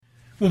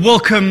Well,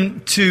 welcome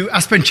to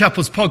Aspen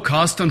Chapel's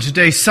podcast on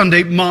today,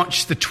 Sunday,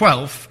 March the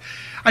 12th.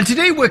 And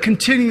today we're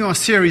continuing our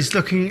series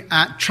looking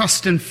at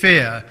trust and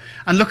fear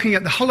and looking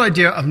at the whole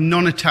idea of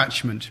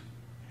non-attachment.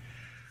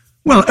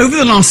 Well, over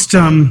the last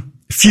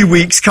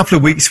couple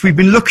of weeks, we've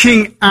been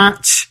looking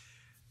at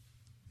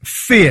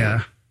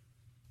fear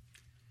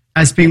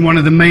as being one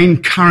of the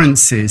main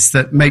currencies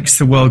that makes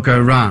the world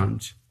go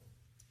round.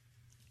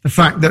 The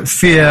fact that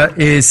fear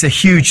is a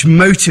huge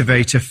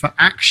motivator for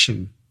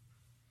action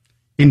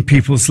in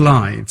people's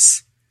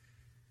lives,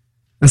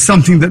 and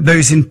something that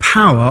those in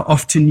power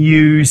often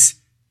use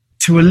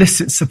to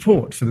elicit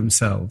support for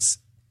themselves.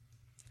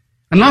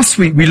 And last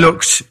week we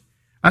looked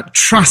at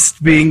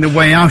trust being the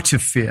way out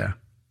of fear,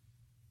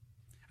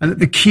 and that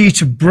the key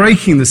to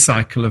breaking the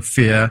cycle of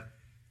fear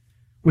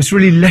was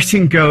really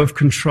letting go of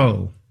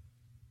control.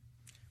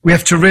 We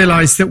have to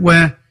realize that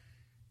we're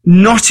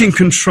not in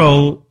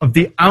control of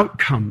the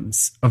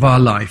outcomes of our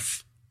life,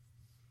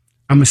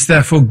 and must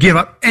therefore give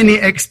up any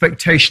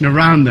expectation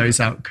around those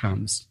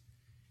outcomes.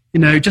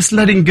 Just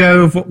letting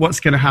go of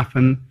what's going to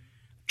happen,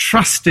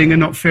 trusting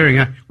and not fearing.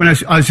 When I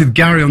was with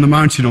Gary on the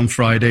mountain on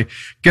Friday,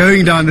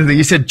 going down the thing,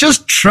 he said,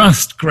 just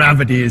trust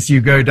gravity as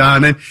you go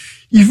down. And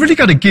you've really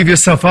got to give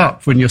yourself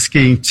up when you're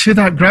skiing to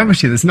that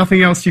gravity. There's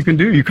nothing else you can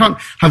do. You can't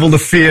have all the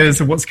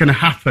fears of what's going to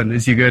happen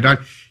as you go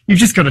down. You've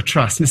just got to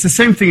trust. And it's the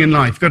same thing in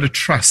life. You've got to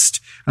trust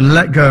and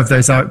let go of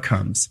those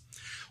outcomes.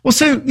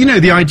 Also,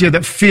 the idea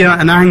that fear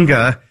and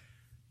anger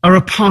are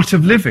a part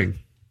of living.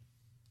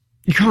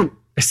 You can't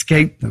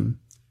escape them.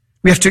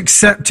 We have to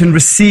accept and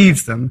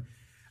receive them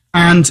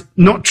and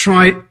not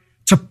try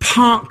to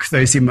park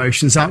those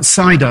emotions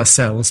outside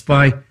ourselves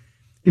by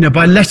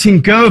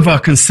letting go of our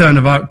concern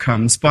of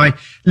outcomes, by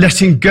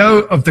letting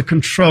go of the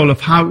control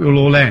of how it will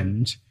all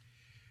end.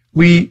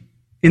 We,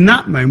 in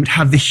that moment,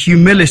 have the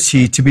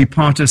humility to be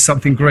part of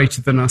something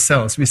greater than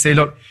ourselves. We say,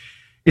 look,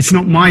 it's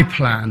not my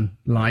plan,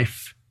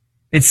 life.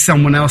 It's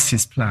someone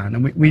else's plan.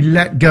 And we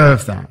let go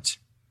of that.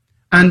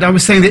 And I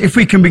was saying that if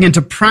we can begin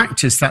to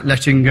practice that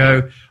letting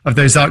go of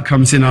those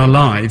outcomes in our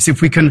lives,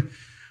 if we can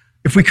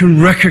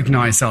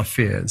recognize our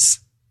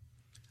fears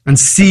and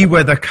see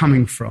where they're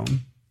coming from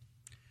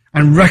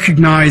and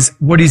recognize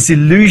what is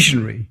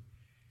illusionary,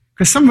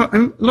 because a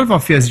lot of our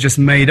fears are just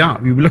made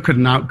up. We look at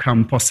an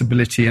outcome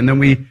possibility and then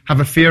we have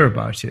a fear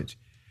about it.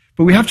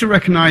 But we have to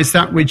recognize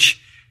that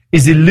which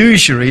is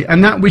illusory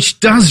and that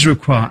which does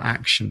require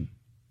action.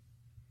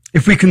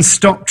 If we can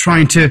stop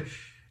trying to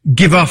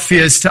give our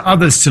fears to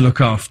others to look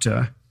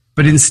after,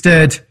 but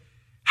instead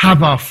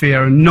have our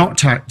fear and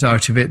not act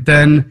out of it,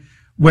 then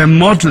we're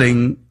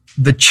modeling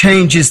the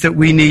changes that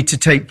we need to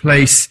take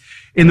place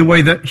in the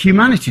way that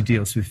humanity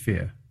deals with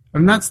fear.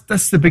 And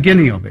that's the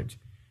beginning of it.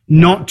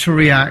 Not to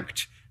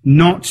react,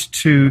 not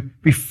to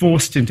be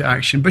forced into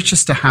action, but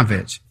just to have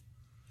it.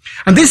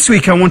 And this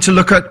week I want to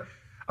look at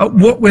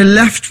what we're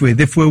left with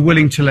if we're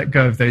willing to let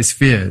go of those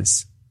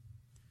fears.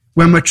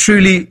 When we're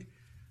truly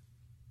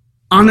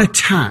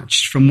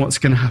unattached from what's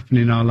going to happen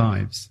in our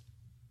lives.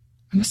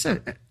 And it's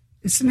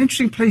an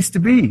interesting place to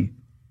be.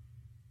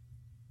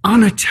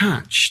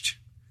 Unattached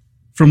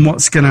from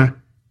what's going to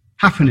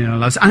happen in our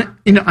lives. And,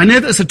 I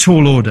know that's a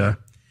tall order,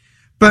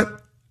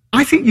 but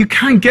I think you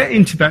can get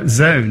into that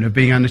zone of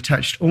being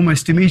unattached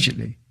almost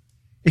immediately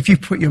if you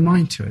put your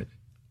mind to it.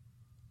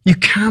 You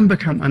can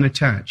become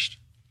unattached.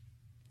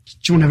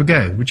 Do you want to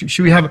have a go?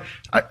 Should we have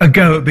a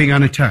go at being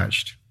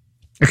unattached?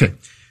 Okay.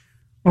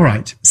 All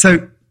right.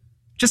 So,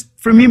 just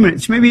for a few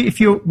minutes, maybe if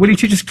you're willing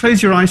to just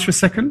close your eyes for a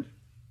second.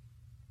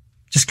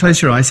 Just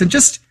close your eyes and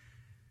just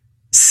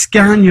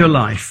scan your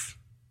life.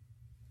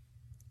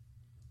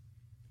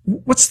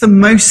 What's the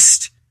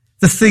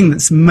thing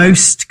that's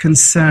most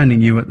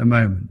concerning you at the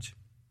moment?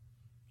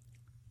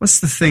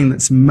 What's the thing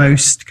that's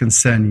most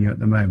concerning you at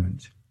the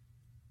moment?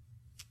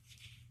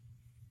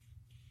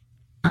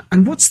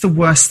 And what's the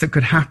worst that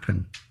could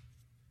happen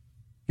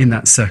in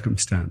that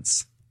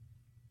circumstance?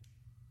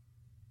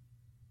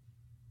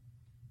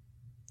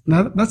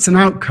 Now, that's an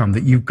outcome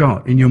that you've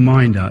got in your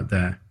mind out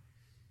there.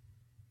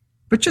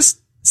 But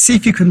just see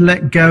if you can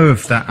let go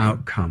of that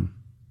outcome.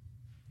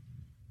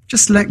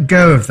 Just let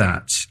go of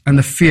that and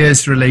the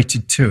fears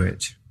related to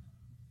it.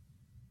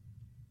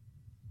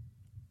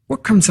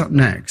 What comes up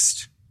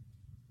next?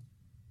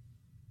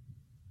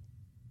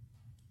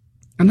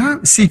 And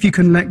now see if you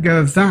can let go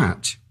of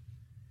that.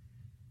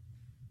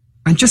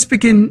 And just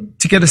begin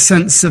to get a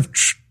sense of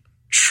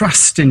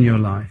trust in your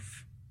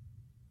life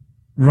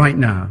right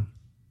now.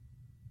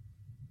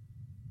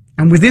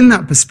 And within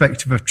that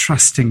perspective of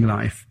trusting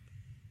life,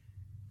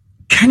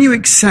 can you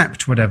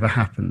accept whatever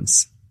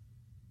happens?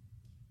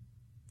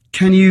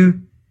 Can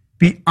you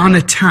be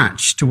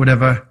unattached to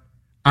whatever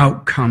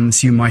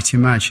outcomes you might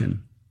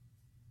imagine?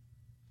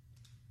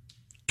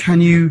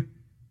 Can you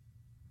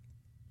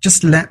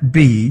just let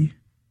be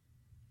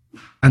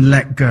and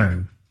let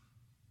go?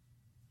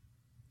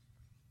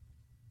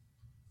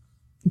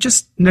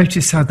 Just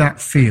notice how that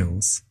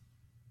feels.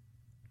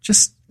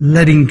 Just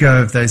letting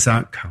go of those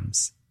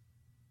outcomes.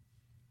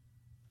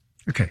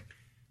 Okay,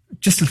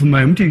 just a little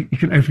moment, you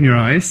can open your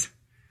eyes.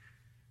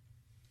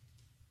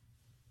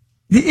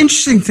 The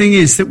interesting thing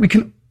is that we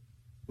can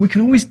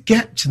always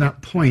get to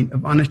that point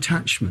of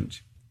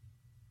unattachment.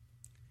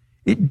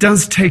 It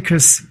does take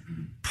us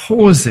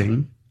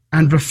pausing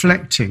and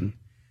reflecting,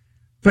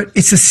 but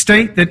it's a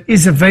state that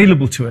is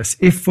available to us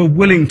if we're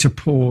willing to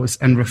pause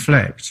and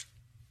reflect.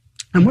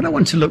 And what I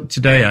want to look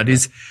today at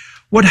is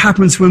what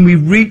happens when we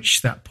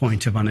reach that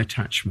point of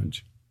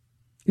unattachment.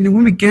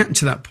 When we get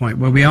to that point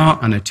where we are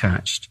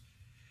unattached,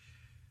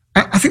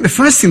 I think the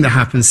first thing that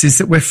happens is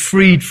that we're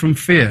freed from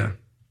fear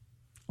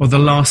or the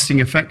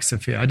lasting effects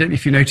of fear. I don't know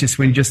if you notice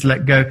when you just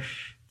let go,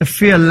 the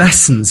fear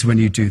lessens when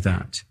you do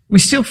that. We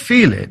still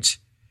feel it,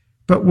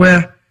 but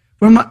when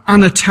we're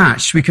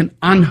unattached, we can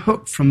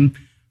unhook from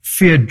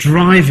fear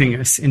driving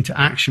us into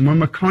action when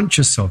we're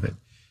conscious of it.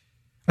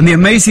 And the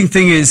amazing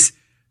thing is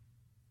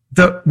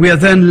that we are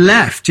then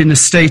left in a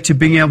state of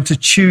being able to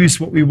choose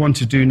what we want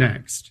to do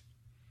next.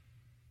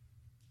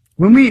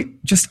 When we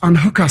just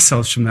unhook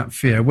ourselves from that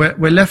fear,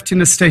 we're left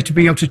in a state of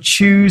being able to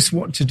choose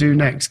what to do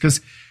next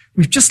because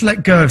we've just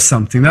let go of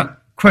something. That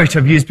quote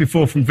I've used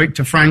before from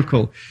Viktor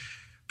Frankl,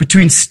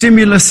 between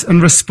stimulus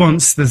and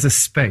response, there's a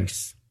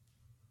space.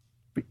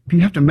 But you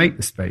have to make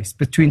the space.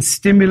 Between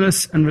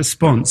stimulus and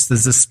response,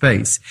 there's a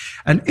space.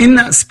 And in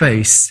that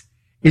space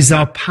is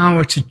our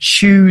power to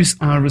choose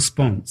our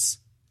response.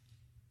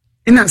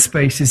 In that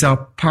space is our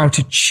power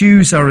to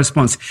choose our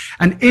response.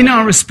 And in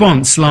our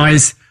response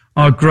lies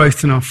our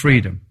growth and our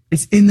freedom.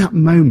 It's in that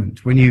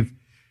moment when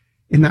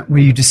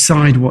you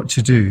decide what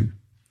to do.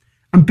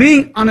 And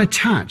being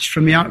unattached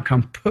from the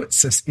outcome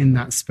puts us in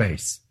that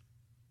space.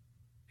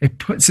 It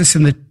puts us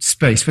in the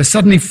space. We're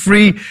suddenly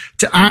free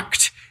to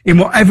act in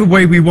whatever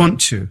way we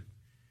want to.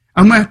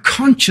 And we're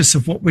conscious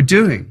of what we're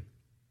doing.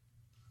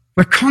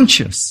 We're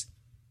conscious.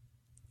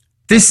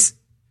 This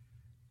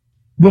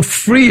will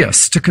free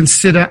us to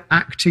consider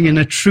acting in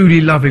a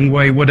truly loving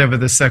way, whatever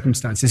the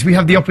circumstances. We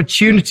have the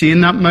opportunity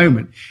in that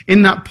moment,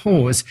 in that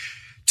pause,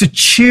 to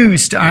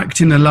choose to act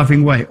in a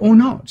loving way or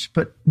not.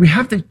 But we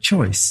have the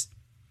choice.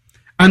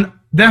 And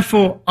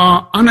therefore,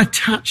 our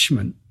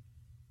unattachment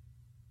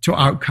to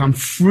outcome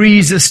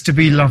frees us to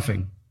be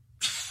loving.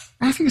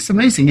 I think it's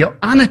amazing. Your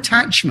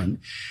unattachment,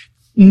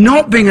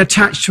 not being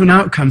attached to an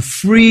outcome,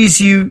 frees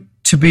you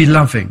to be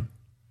loving.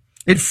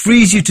 It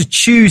frees you to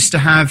choose to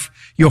have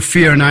your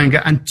fear and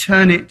anger and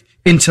turn it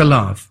into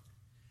love.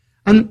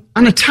 And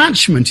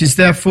unattachment is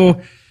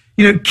therefore,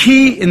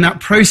 key in that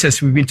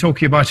process we've been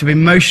talking about of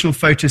emotional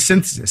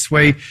photosynthesis,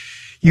 where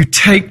you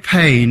take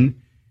pain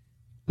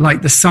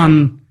like the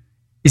sun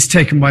is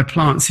taken by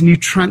plants and you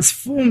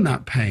transform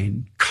that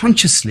pain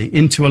consciously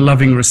into a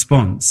loving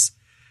response.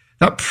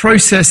 That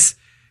process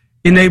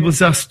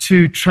enables us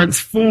to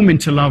transform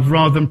into love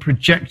rather than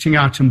projecting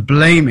out and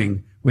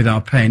blaming with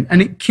our pain.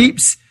 And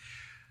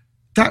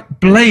that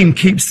blame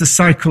keeps the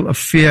cycle of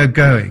fear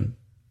going.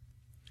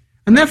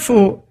 And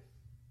therefore,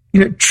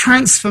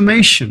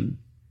 transformation,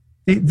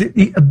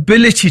 the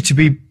ability to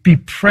be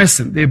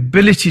present, the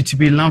ability to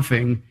be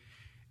loving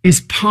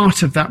is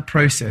part of that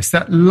process.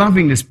 That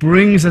lovingness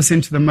brings us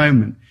into the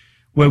moment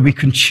where we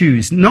can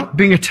choose. Not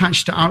being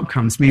attached to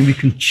outcomes means we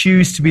can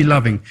choose to be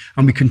loving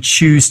and we can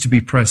choose to be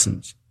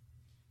present.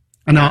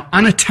 And our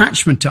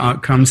unattachment to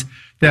outcomes,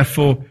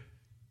 therefore,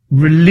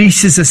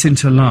 releases us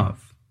into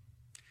love.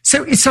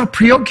 So it's our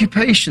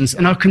preoccupations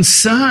and our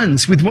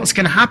concerns with what's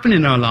going to happen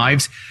in our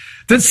lives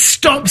that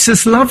stops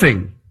us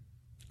loving.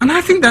 And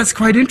I think that's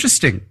quite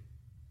interesting.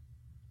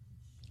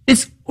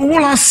 It's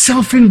all our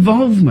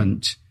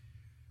self-involvement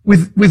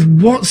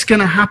with what's going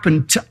to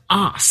happen to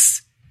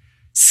us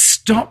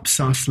stops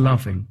us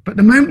loving. But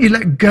the moment you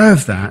let go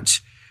of that,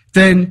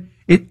 then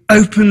it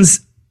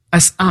opens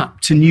us up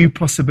to new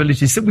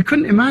possibilities that we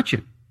couldn't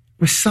imagine.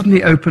 We're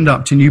suddenly opened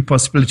up to new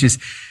possibilities.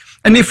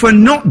 And if we're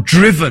not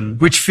driven,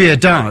 which fear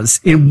does,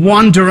 in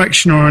one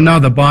direction or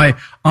another by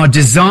our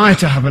desire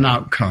to have an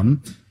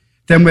outcome,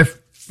 then we're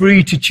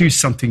free to choose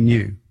something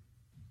new.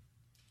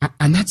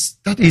 And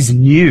that is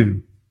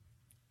new.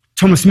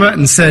 Thomas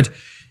Merton said,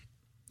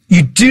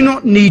 you do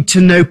not need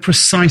to know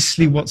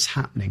precisely what's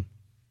happening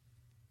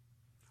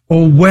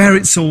or where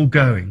it's all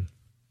going.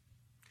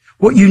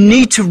 What you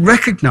need to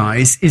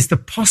recognize is the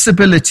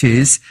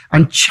possibilities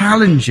and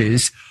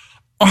challenges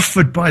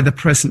offered by the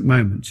present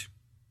moment.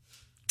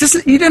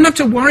 You don't have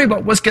to worry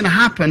about what's going to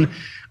happen,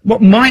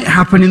 what might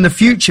happen in the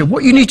future.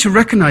 What you need to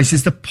recognize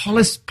is the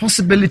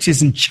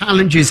possibilities and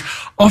challenges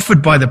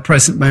offered by the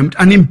present moment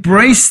and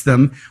embrace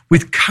them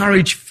with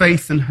courage,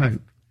 faith, and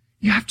hope.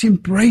 You have to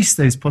embrace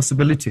those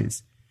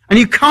possibilities. And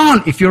you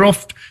can't if you're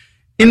off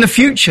in the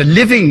future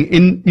living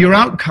in your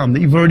outcome that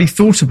you've already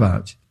thought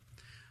about.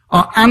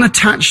 Our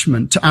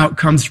unattachment to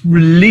outcomes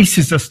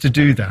releases us to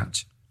do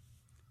that.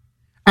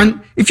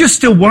 And if you're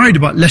still worried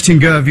about letting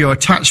go of your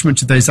attachment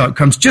to those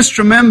outcomes, just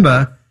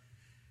remember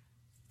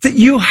that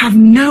you have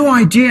no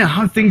idea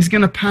how things are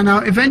going to pan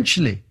out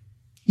eventually.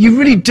 You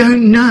really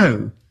don't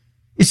know.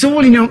 It's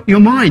all in your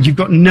mind. You've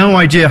got no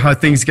idea how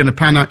things are going to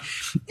pan out.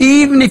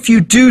 Even if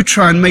you do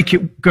try and make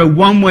it go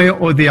one way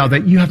or the other,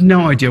 you have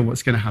no idea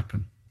what's going to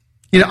happen.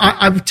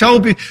 I've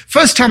told you,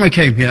 first time I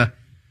came here,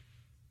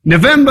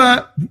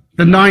 November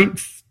the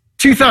 9th,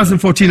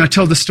 2014, I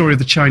told the story of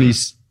the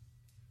Chinese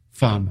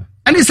farmer.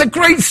 And it's a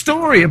great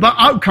story about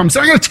outcomes. So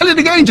I'm going to tell it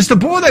again just to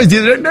bore those of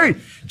you that don't know it.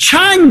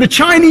 Chang, the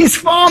Chinese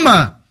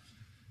farmer,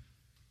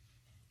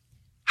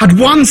 had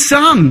one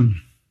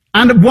son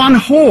and one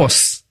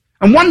horse.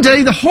 And one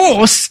day the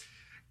horse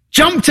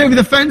jumped over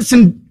the fence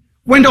and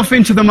went off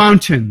into the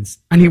mountains.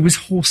 And he was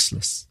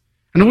horseless.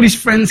 And all his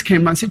friends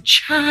came out and said,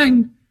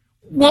 Chang,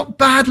 what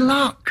bad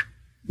luck.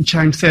 And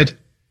Chang said,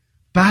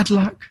 bad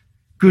luck,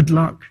 good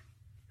luck,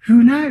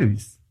 who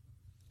knows?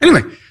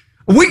 Anyway,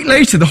 a week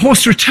later, the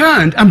horse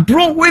returned and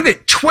brought with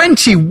it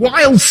 20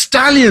 wild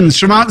stallions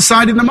from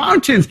outside in the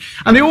mountains.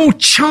 And they all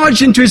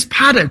charged into his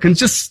paddock and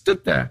just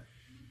stood there.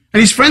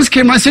 And his friends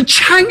came around and said,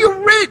 Chang,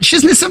 you're rich.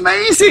 Isn't this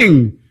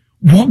amazing?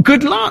 What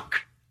good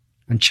luck?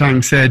 And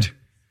Chang said,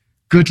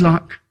 good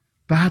luck,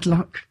 bad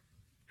luck,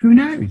 who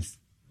knows?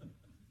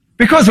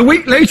 Because a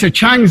week later,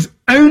 Chang's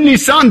only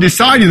son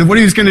decided that what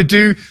he was going to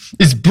do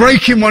is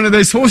break in one of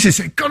those horses.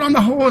 So he got on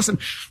the horse and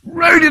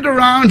rode it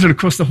around. And of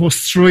course, the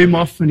horse threw him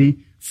off and he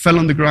fell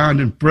on the ground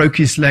and broke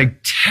his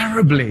leg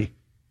terribly.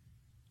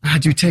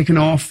 Had to be taken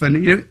off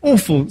and,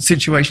 awful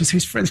situation. So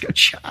his friends go,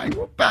 Chang,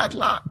 what bad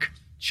luck.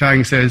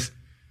 Chang says,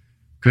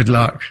 good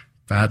luck,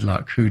 bad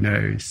luck, who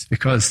knows?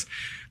 Because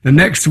the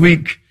next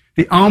week,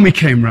 the army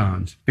came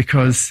round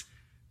because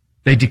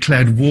they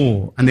declared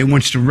war and they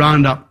wanted to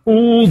round up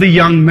all the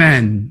young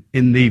men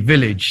in the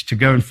village to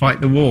go and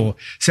fight the war.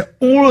 So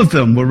all of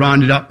them were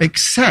rounded up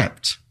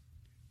except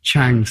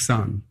Chang's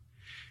son,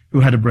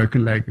 who had a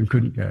broken leg and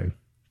couldn't go.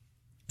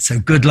 So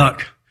good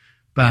luck,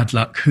 bad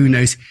luck, who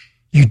knows?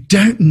 You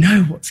don't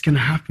know what's going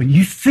to happen.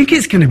 You think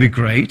it's going to be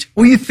great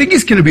or you think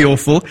it's going to be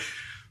awful,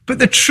 but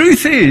the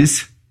truth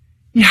is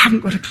you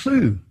haven't got a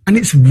clue. And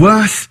it's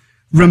worth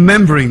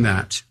remembering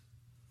that.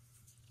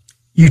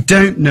 You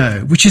don't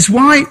know, which is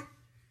why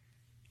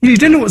you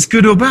don't know what's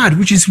good or bad,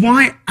 which is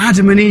why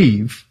Adam and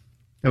Eve,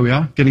 there we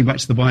are, getting back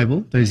to the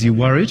Bible, those of you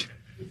worried.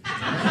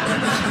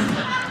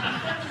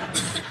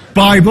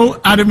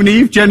 Bible, Adam and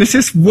Eve,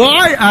 Genesis,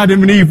 why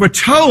Adam and Eve were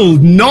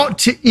told not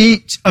to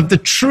eat of the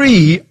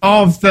tree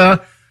of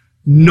the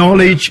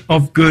knowledge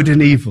of good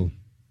and evil.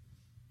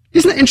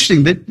 Isn't it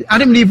interesting that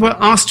Adam and Eve were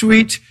asked to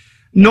eat,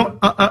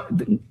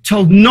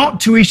 told not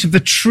to eat of the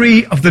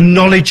tree of the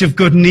knowledge of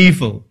good and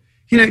evil?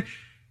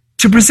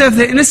 To preserve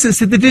their innocence,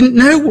 that they didn't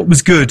know what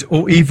was good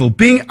or evil.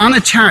 Being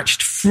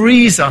unattached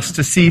frees us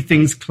to see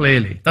things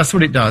clearly. That's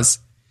what it does.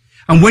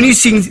 And when you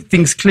see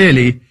things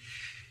clearly,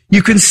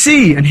 you can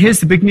see, and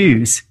here's the big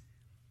news,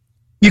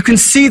 you can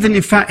see that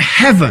in fact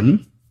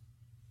heaven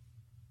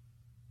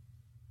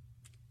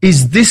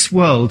is this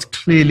world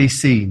clearly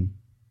seen.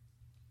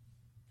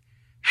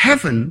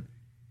 Heaven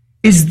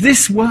is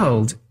this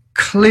world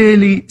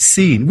clearly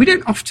seen. We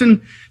don't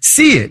often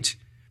see it,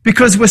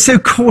 because we're so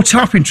caught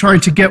up in trying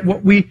to get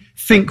what we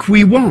think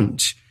we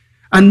want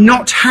and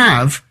not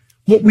have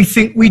what we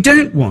think we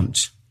don't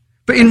want.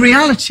 But in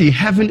reality,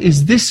 heaven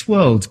is this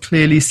world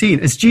clearly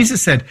seen. As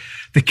Jesus said,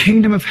 the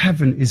kingdom of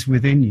heaven is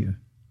within you.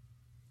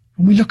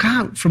 And we look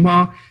out from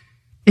our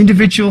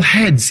individual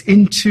heads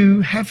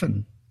into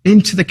heaven,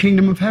 into the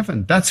kingdom of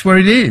heaven. That's where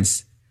it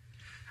is.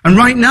 And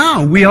right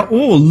now, we are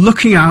all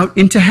looking out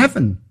into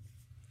heaven.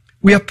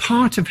 We are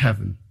part of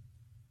heaven.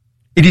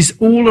 It is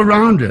all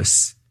around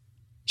us,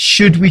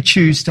 should we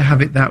choose to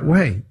have it that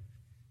way.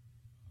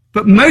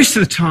 But most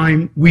of the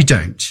time, we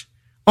don't.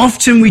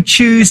 Often we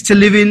choose to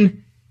live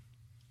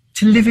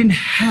in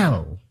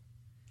hell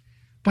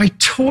by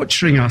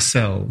torturing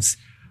ourselves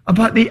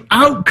about the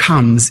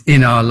outcomes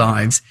in our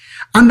lives.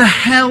 And the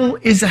hell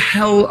is a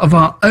hell of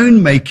our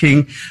own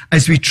making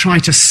as we try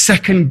to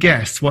second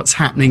guess what's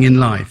happening in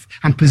life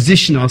and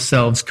position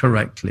ourselves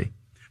correctly.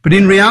 But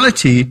in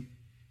reality,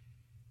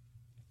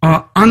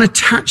 our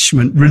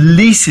unattachment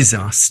releases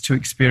us to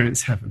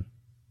experience heaven.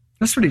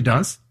 That's what it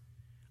does.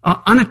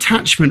 Our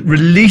unattachment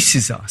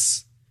releases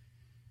us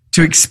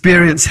to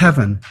experience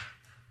heaven.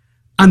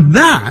 And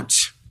that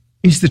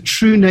is the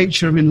true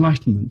nature of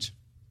enlightenment.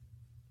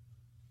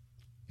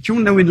 If you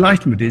want to know what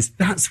enlightenment is,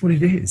 that's what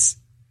it is.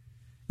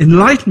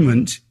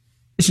 Enlightenment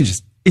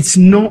it's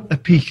not a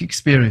peak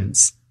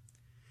experience.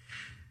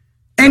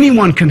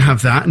 Anyone can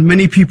have that, and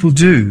many people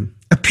do.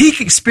 A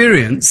peak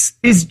experience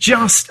is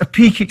just a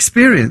peak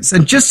experience.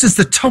 And just as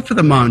the top of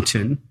the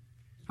mountain,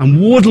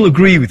 and Ward will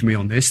agree with me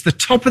on this, the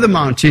top of the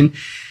mountain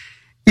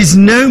is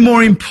no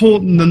more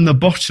important than the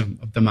bottom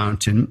of the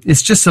mountain.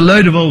 It's just a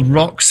load of old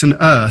rocks and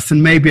earth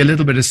and maybe a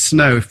little bit of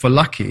snow if we're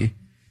lucky.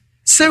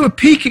 So a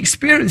peak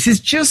experience is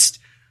just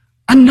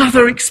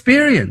another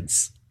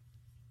experience.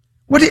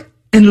 What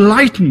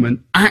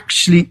enlightenment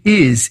actually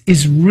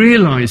is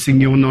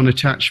realizing your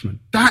non-attachment.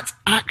 That's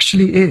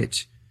actually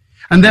it.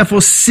 And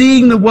therefore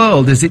seeing the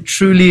world as it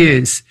truly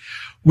is,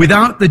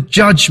 without the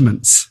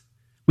judgments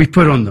we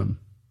put on them.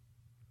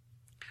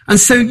 And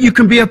so you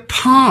can be a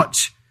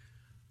part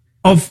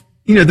of,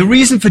 the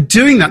reason for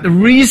doing that, the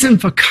reason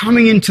for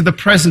coming into the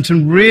present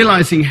and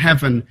realizing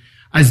heaven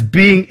as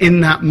being in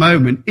that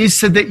moment is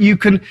so that you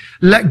can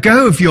let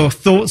go of your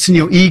thoughts and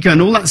your ego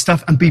and all that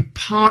stuff and be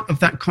part of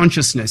that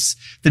consciousness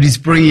that is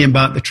bringing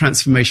about the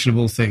transformation of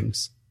all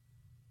things.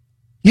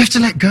 You have to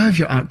let go of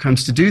your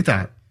outcomes to do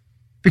that,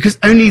 because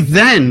only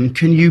then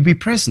can you be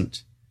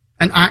present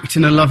and act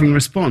in a loving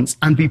response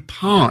and be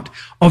part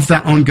of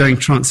that ongoing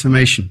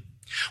transformation.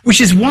 Which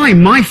is why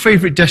my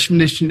favorite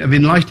definition of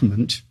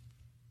enlightenment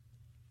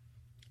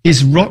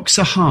is rocks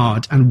are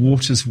hard and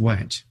water's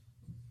wet.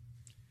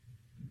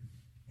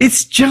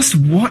 It's just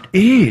what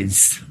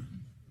is.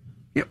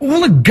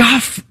 All the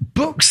guff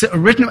books that are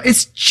written,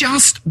 it's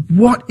just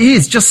what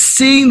is. Just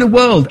seeing the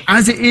world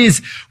as it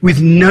is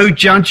with no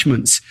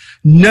judgments,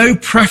 no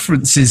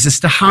preferences as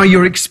to how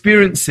you're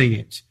experiencing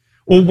it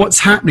or what's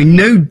happening,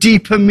 no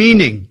deeper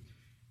meaning,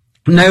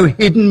 no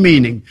hidden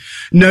meaning,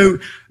 no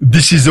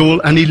this is all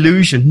an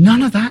illusion,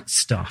 none of that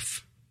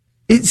stuff.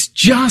 It's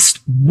just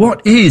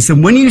what is.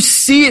 And when you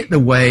see it the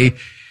way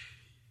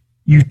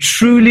you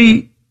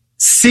truly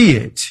see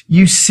it,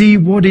 you see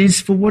what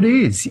is for what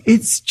is.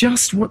 It's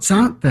just what's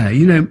out there.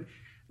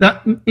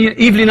 That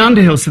Evelyn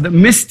Underhill said that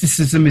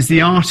mysticism is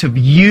the art of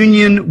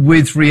union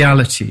with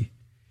reality.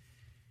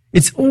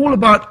 It's all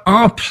about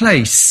our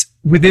place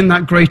within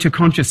that greater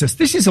consciousness.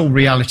 This is all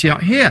reality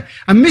out here.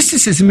 And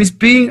mysticism is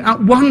being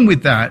at one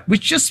with that,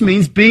 which just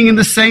means being in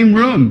the same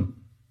room.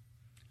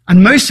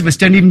 And most of us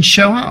don't even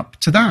show up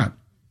to that.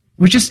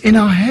 We're just in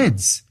our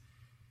heads.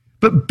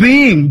 But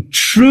being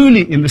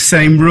truly in the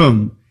same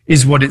room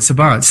is what it's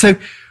about. So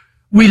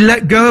we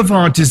let go of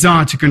our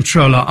desire to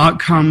control our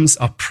outcomes,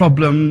 our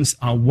problems,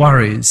 our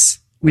worries.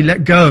 We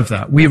let go of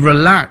that. We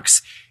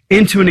relax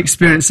into an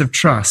experience of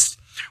trust.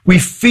 We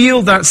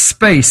feel that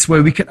space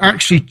where we can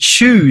actually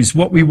choose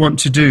what we want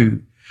to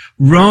do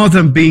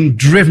rather than being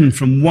driven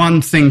from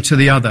one thing to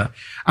the other.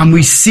 And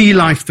we see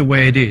life the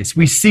way it is.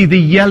 We see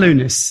the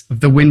yellowness of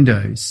the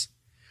windows.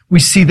 We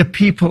see the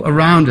people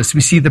around us.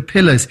 We see the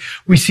pillars.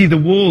 We see the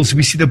walls.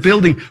 We see the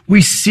building.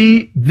 We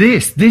see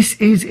this. This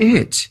is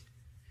it.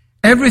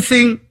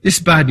 Everything, this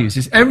bad news,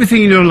 is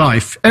everything in your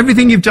life,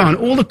 everything you've done,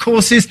 all the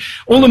courses,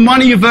 all the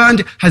money you've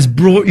earned has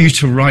brought you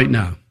to right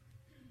now.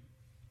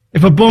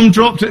 If a bomb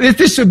dropped,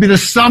 this would be the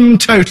sum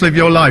total of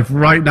your life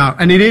right now.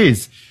 And it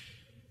is.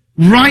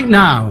 Right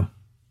now.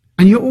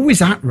 And you're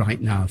always at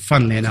right now,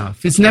 funnily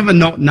enough. It's never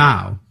not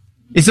now.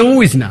 It's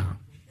always now.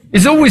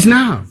 It's always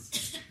now.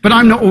 But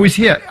I'm not always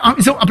here.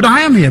 But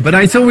I am here, but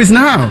it's always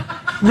now.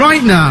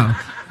 Right now.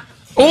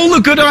 All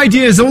the good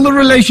ideas, all the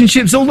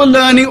relationships, all the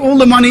learning, all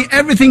the money,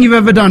 everything you've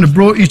ever done have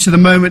brought you to the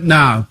moment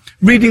now.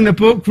 Reading the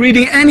book,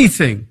 reading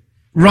anything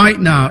right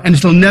now. And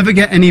it'll never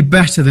get any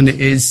better than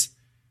it is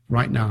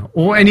right now.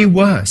 Or any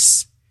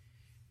worse.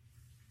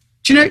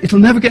 Do you know, it'll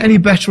never get any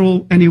better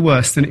or any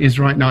worse than it is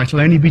right now.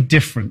 It'll only be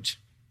different.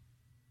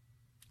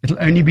 It'll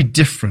only be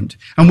different.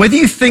 And whether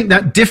you think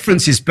that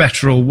difference is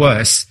better or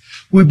worse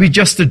will be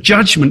just a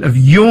judgment of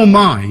your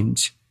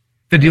mind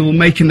that it will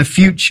make in the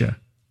future.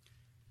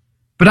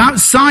 But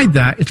outside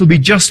that, it'll be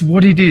just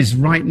what it is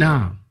right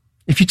now,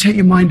 if you take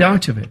your mind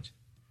out of it.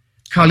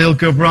 Khalil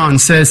Gibran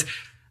says,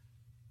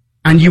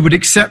 and you would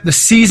accept the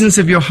seasons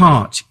of your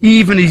heart,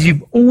 even as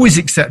you've always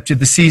accepted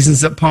the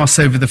seasons that pass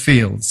over the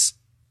fields.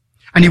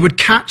 And you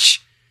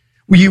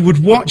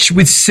would watch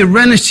with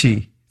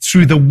serenity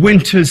through the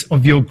winters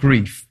of your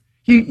grief.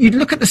 You'd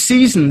look at the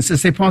seasons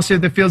as they pass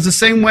over the fields the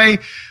same way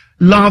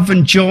love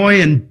and joy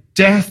and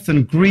death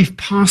and grief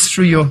pass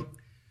through your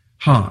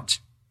heart.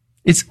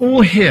 It's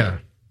all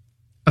here,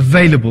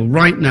 available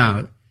right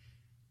now.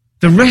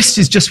 The rest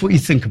is just what you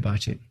think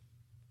about it.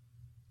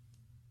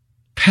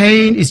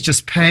 Pain is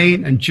just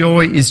pain and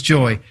joy is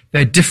joy.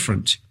 They're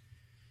different.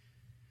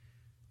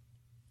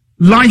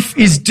 Life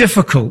is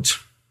difficult.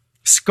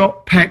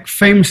 Scott Peck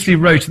famously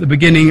wrote at the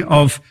beginning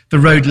of The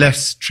Road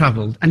Less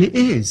Traveled, and it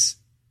is.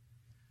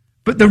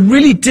 But the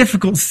really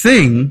difficult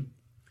thing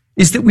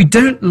is that we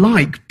don't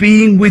like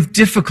being with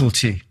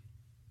difficulty.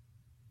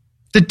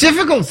 The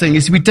difficult thing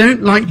is we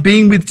don't like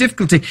being with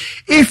difficulty.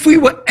 If we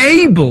were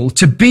able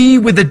to be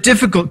with the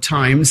difficult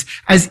times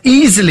as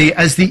easily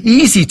as the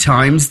easy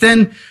times,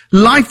 then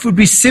life would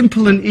be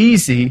simple and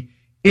easy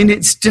in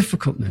its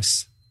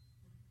difficultness.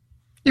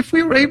 If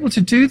we were able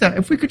to do that,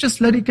 if we could just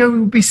let it go, it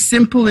would be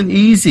simple and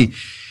easy.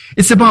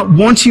 It's about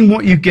wanting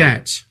what you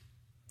get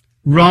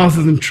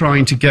rather than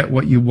trying to get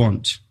what you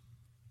want.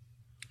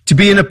 To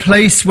be in a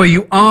place where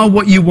you are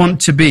what you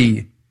want to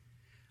be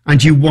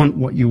and you want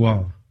what you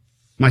are.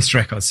 Meister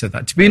Eckhart said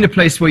that. To be in a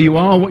place where you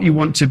are what you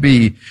want to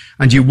be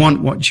and you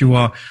want what you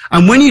are.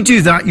 And when you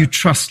do that, you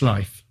trust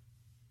life.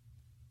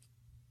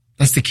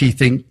 That's the key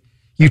thing.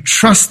 You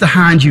trust the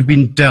hand you've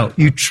been dealt.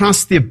 You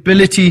trust the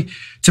ability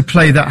to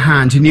play that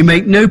hand. And you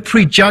make no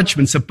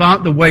prejudgments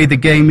about the way the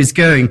game is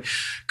going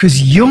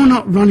because you're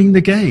not running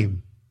the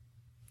game.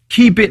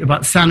 Key bit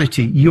about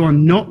sanity, you are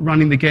not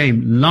running the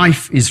game.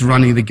 Life is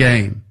running the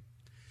game.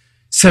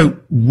 So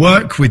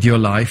work with your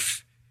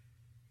life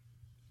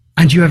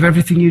and you have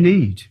everything you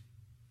need.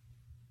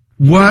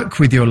 work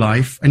with your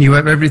life and you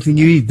have everything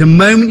you need. The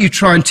moment you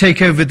try and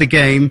take over the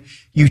game,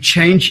 you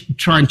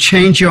try and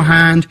change your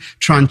hand,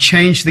 try and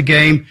change the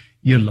game,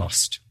 you're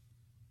lost.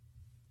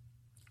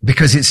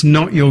 Because it's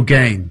not your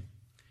game.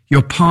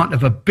 You're part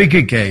of a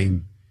bigger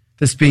game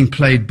that's being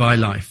played by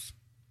life.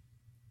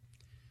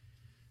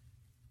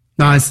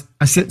 Now, as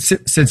I said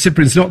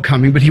Cyprian's not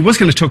coming, but he was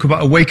going to talk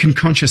about awakened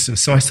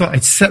consciousness. So I thought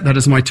I'd set that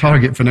as my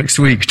target for next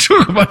week,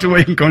 talk about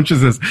awakened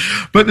consciousness.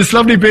 But this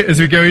lovely bit as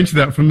we go into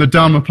that from the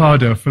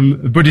Dhammapada,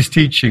 from the Buddhist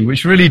teaching,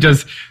 which really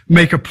does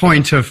make a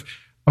point of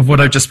what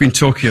I've just been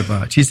talking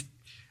about.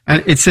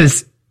 And it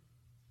says,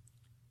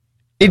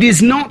 it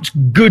is not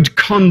good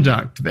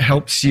conduct that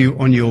helps you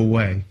on your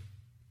way.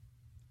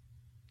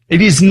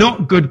 It is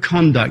not good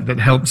conduct that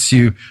helps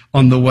you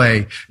on the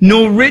way,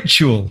 nor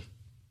ritual,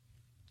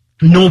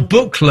 nor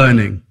book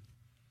learning,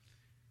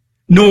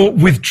 nor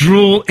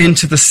withdrawal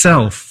into the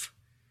self,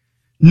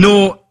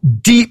 nor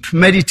deep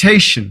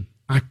meditation,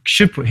 I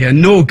should put here,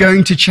 nor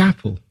going to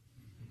chapel.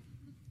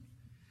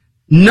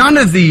 None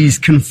of these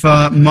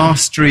confer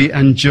mastery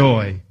and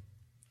joy.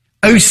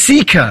 O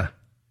seeker,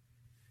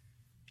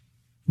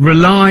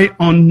 rely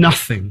on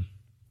nothing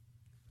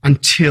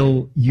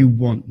until you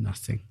want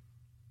nothing.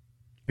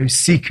 O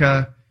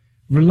seeker,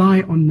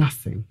 rely on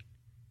nothing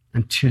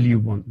until you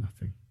want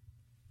nothing.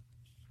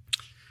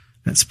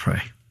 Let's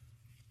pray.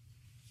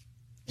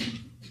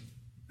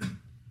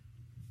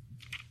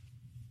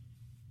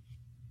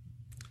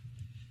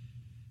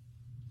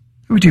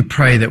 We do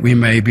pray that we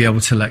may be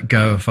able to let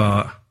go of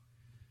our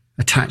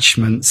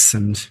attachments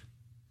and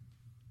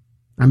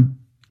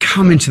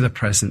come into the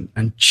present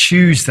and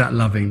choose that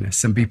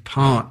lovingness and be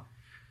part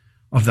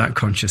of that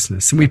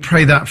consciousness. And we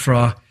pray that for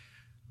our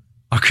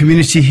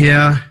community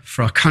here,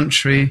 for our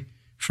country,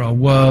 for our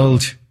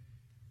world,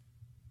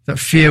 that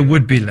fear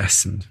would be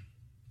lessened.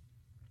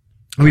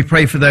 And we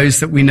pray for those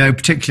that we know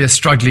particularly are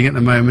struggling at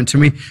the moment. And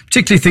we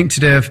particularly think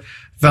today of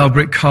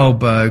Valbritt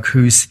Karlberg,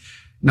 who's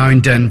now in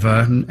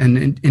Denver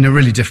and in a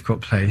really difficult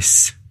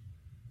place.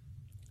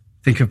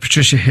 Think of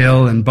Patricia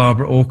Hill and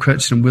Barbara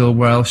Orcutt and Will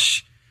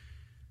Welsh,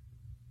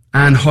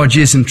 Anne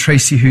Hodges and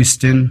Tracy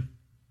Houston,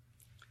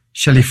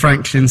 Shelley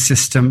Franklin's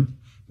sister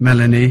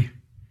Melanie.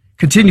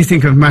 Continue to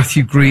think of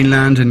Matthew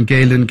Greenland and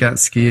Galen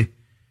Gatsky,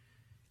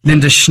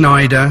 Linda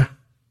Schneider,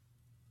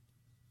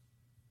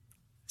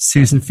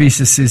 Susan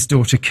Fesis's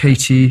daughter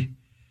Katie.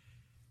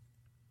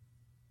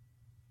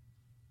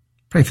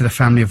 Pray for the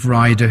family of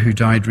Ryder, who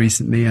died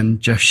recently, and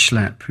Jeff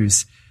Schlepp,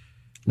 whose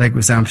leg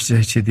was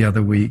amputated the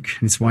other week,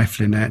 and his wife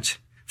Lynette.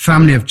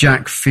 Family of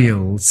Jack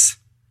Fields.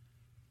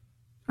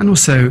 And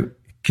also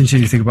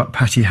continue to think about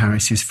Patty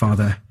Harris, whose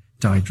father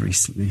died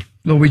recently.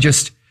 Lord, we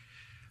just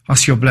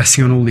ask your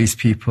blessing on all these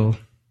people.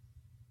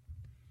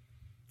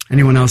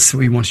 Anyone else that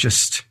we want to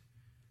just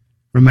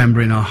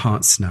remember in our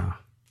hearts now.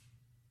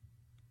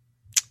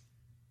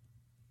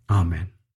 Amen.